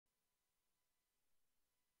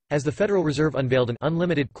As the Federal Reserve unveiled an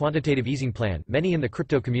unlimited quantitative easing plan, many in the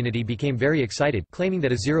crypto community became very excited, claiming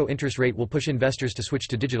that a zero interest rate will push investors to switch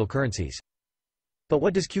to digital currencies. But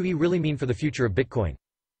what does QE really mean for the future of Bitcoin?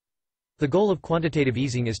 The goal of quantitative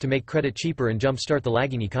easing is to make credit cheaper and jumpstart the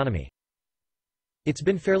lagging economy. It's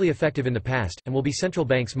been fairly effective in the past, and will be central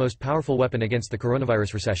banks' most powerful weapon against the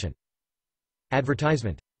coronavirus recession.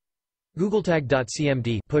 Advertisement.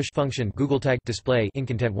 GoogleTag.cmd push function GoogleTag display in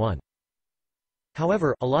content 1.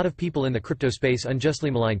 However, a lot of people in the crypto space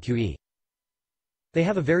unjustly malign QE. They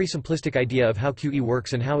have a very simplistic idea of how QE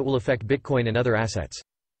works and how it will affect Bitcoin and other assets.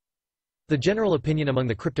 The general opinion among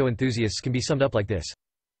the crypto enthusiasts can be summed up like this.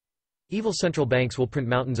 Evil central banks will print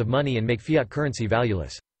mountains of money and make fiat currency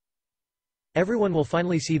valueless. Everyone will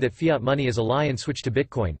finally see that fiat money is a lie and switch to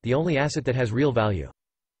Bitcoin, the only asset that has real value.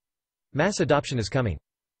 Mass adoption is coming.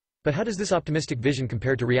 But how does this optimistic vision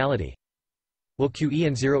compare to reality? Will QE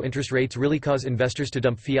and zero interest rates really cause investors to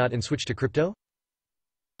dump fiat and switch to crypto?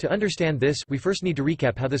 To understand this, we first need to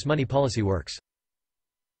recap how this money policy works.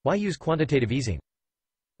 Why use quantitative easing?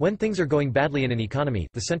 When things are going badly in an economy,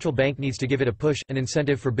 the central bank needs to give it a push, an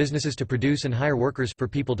incentive for businesses to produce and hire workers, for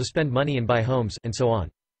people to spend money and buy homes, and so on.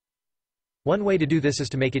 One way to do this is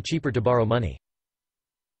to make it cheaper to borrow money.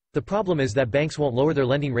 The problem is that banks won't lower their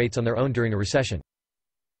lending rates on their own during a recession.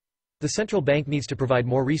 The central bank needs to provide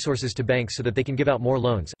more resources to banks so that they can give out more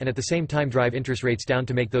loans, and at the same time drive interest rates down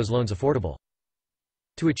to make those loans affordable.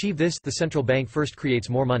 To achieve this, the central bank first creates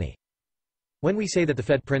more money. When we say that the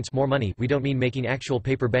Fed prints more money, we don't mean making actual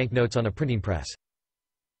paper banknotes on a printing press.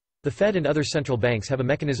 The Fed and other central banks have a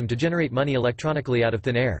mechanism to generate money electronically out of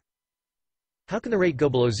thin air. How can the rate go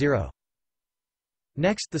below zero?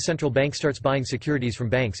 Next, the central bank starts buying securities from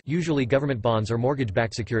banks, usually government bonds or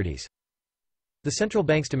mortgage-backed securities. The central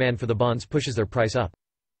bank's demand for the bonds pushes their price up.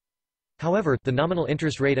 However, the nominal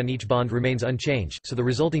interest rate on each bond remains unchanged, so the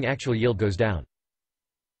resulting actual yield goes down.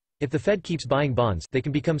 If the Fed keeps buying bonds, they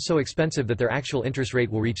can become so expensive that their actual interest rate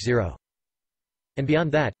will reach zero. And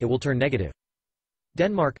beyond that, it will turn negative.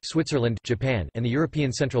 Denmark, Switzerland, Japan, and the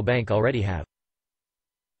European Central Bank already have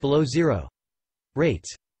below zero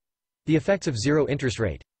rates. The effects of zero interest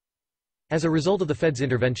rate. As a result of the Fed's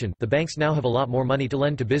intervention, the banks now have a lot more money to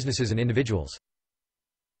lend to businesses and individuals.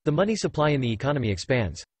 The money supply in the economy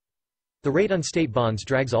expands. The rate on state bonds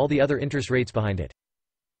drags all the other interest rates behind it.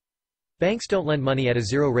 Banks don't lend money at a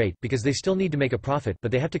zero rate because they still need to make a profit, but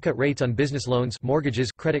they have to cut rates on business loans,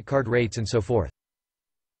 mortgages, credit card rates, and so forth.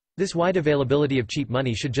 This wide availability of cheap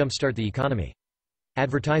money should jumpstart the economy.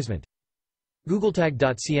 Advertisement.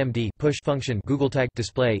 GoogleTag.cmd push function GoogleTag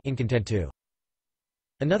display in content 2.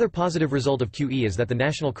 Another positive result of QE is that the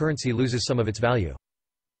national currency loses some of its value.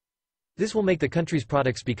 This will make the country's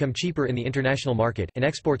products become cheaper in the international market, and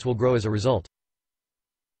exports will grow as a result.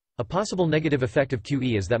 A possible negative effect of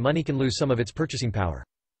QE is that money can lose some of its purchasing power.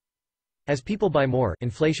 As people buy more,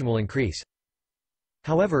 inflation will increase.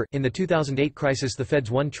 However, in the 2008 crisis, the Fed's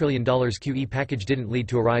 $1 trillion QE package didn't lead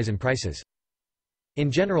to a rise in prices.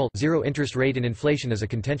 In general, zero interest rate and inflation is a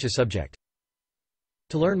contentious subject.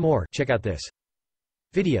 To learn more, check out this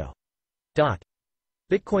video.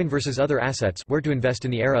 Bitcoin versus other assets, where to invest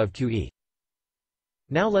in the era of QE.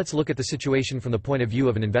 Now let's look at the situation from the point of view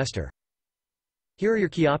of an investor. Here are your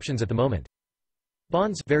key options at the moment.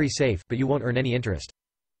 Bonds, very safe, but you won't earn any interest.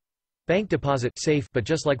 Bank deposit, safe, but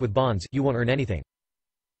just like with bonds, you won't earn anything.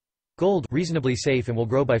 Gold, reasonably safe and will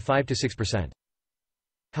grow by 5 to 6%.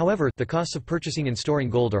 However, the costs of purchasing and storing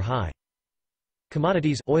gold are high.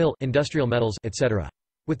 Commodities, oil, industrial metals, etc.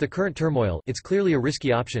 With the current turmoil, it's clearly a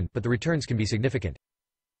risky option, but the returns can be significant.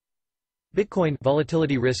 Bitcoin,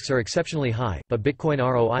 volatility risks are exceptionally high, but Bitcoin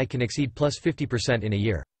ROI can exceed plus 50% in a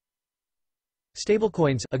year.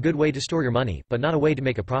 Stablecoins, a good way to store your money, but not a way to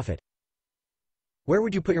make a profit. Where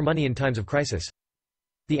would you put your money in times of crisis?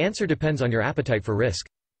 The answer depends on your appetite for risk.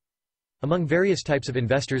 Among various types of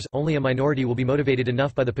investors, only a minority will be motivated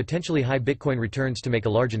enough by the potentially high Bitcoin returns to make a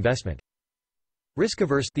large investment.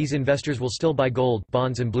 Risk-averse, these investors will still buy gold,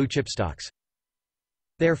 bonds and blue-chip stocks.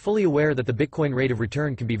 They are fully aware that the Bitcoin rate of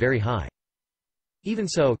return can be very high. Even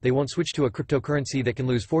so, they won't switch to a cryptocurrency that can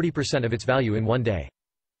lose 40% of its value in one day.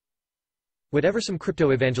 Whatever some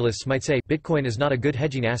crypto evangelists might say, Bitcoin is not a good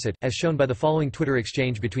hedging asset, as shown by the following Twitter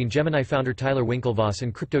exchange between Gemini founder Tyler Winklevoss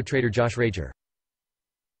and crypto trader Josh Rager.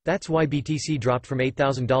 That's why BTC dropped from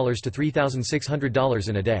 $8,000 to $3,600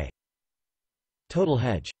 in a day. Total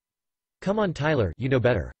hedge. Come on Tyler, you know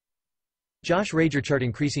better. Josh Rager chart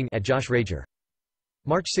increasing at Josh Rager.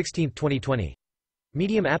 March 16, 2020.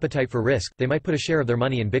 Medium appetite for risk, they might put a share of their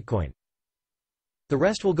money in Bitcoin. The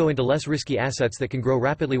rest will go into less risky assets that can grow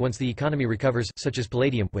rapidly once the economy recovers, such as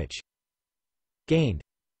palladium, which gained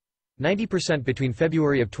 90% between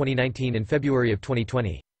February of 2019 and February of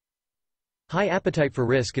 2020. High appetite for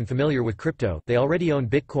risk and familiar with crypto, they already own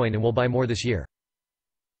Bitcoin and will buy more this year.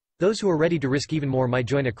 Those who are ready to risk even more might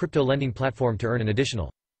join a crypto lending platform to earn an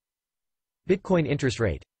additional Bitcoin interest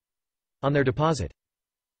rate on their deposit.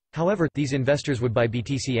 However, these investors would buy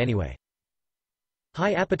BTC anyway.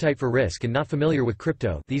 High appetite for risk and not familiar with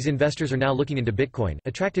crypto, these investors are now looking into Bitcoin,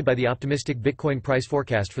 attracted by the optimistic Bitcoin price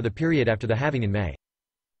forecast for the period after the halving in May.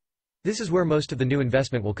 This is where most of the new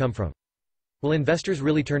investment will come from. Will investors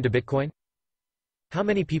really turn to Bitcoin? How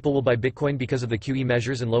many people will buy Bitcoin because of the QE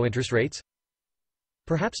measures and low interest rates?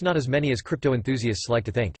 Perhaps not as many as crypto enthusiasts like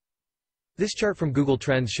to think. This chart from Google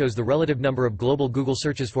Trends shows the relative number of global Google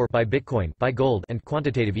searches for buy Bitcoin, buy gold, and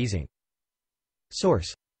quantitative easing.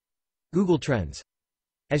 Source: Google Trends.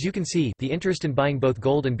 As you can see, the interest in buying both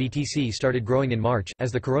gold and BTC started growing in March,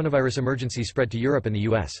 as the coronavirus emergency spread to Europe and the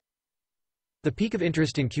US. The peak of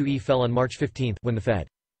interest in QE fell on March 15, when the Fed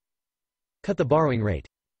cut the borrowing rate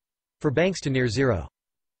for banks to near zero.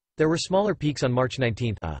 There were smaller peaks on March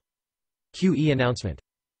 19, a QE announcement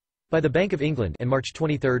by the Bank of England, and March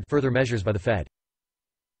 23, further measures by the Fed.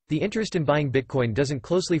 The interest in buying Bitcoin doesn't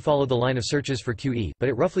closely follow the line of searches for QE, but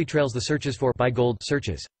it roughly trails the searches for buy gold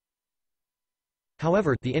searches.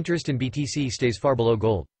 However, the interest in BTC stays far below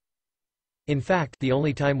gold. In fact, the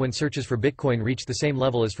only time when searches for Bitcoin reached the same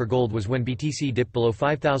level as for gold was when BTC dipped below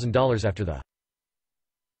 $5,000 after the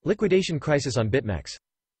liquidation crisis on BitMEX.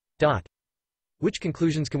 Which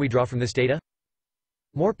conclusions can we draw from this data?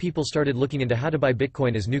 More people started looking into how to buy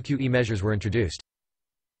Bitcoin as new QE measures were introduced.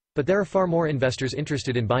 But there are far more investors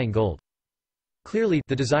interested in buying gold. Clearly,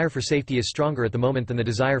 the desire for safety is stronger at the moment than the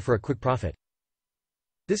desire for a quick profit.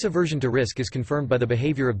 This aversion to risk is confirmed by the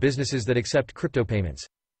behavior of businesses that accept crypto payments.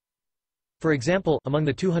 For example, among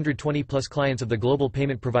the 220-plus clients of the global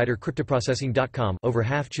payment provider cryptoprocessing.com, over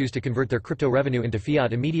half choose to convert their crypto revenue into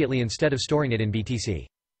fiat immediately instead of storing it in BTC.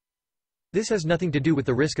 This has nothing to do with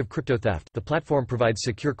the risk of crypto theft. The platform provides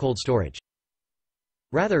secure cold storage.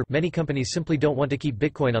 Rather, many companies simply don't want to keep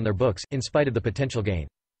Bitcoin on their books, in spite of the potential gain.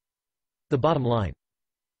 The bottom line.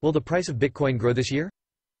 Will the price of Bitcoin grow this year?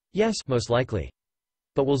 Yes, most likely.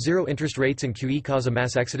 But will zero interest rates and QE cause a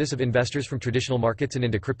mass exodus of investors from traditional markets and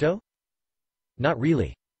into crypto? Not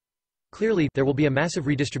really. Clearly, there will be a massive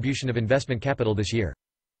redistribution of investment capital this year.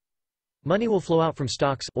 Money will flow out from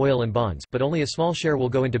stocks, oil and bonds, but only a small share will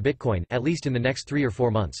go into Bitcoin, at least in the next 3 or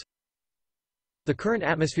 4 months. The current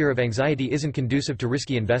atmosphere of anxiety isn't conducive to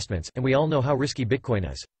risky investments, and we all know how risky Bitcoin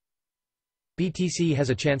is. BTC has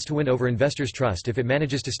a chance to win over investors' trust if it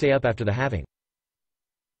manages to stay up after the halving.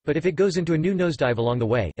 But if it goes into a new nosedive along the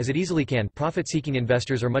way, as it easily can, profit-seeking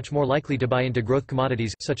investors are much more likely to buy into growth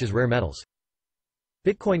commodities, such as rare metals.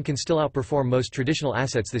 Bitcoin can still outperform most traditional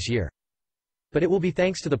assets this year. But it will be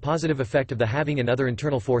thanks to the positive effect of the halving and other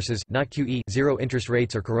internal forces, not QE, zero interest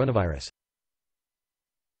rates or coronavirus.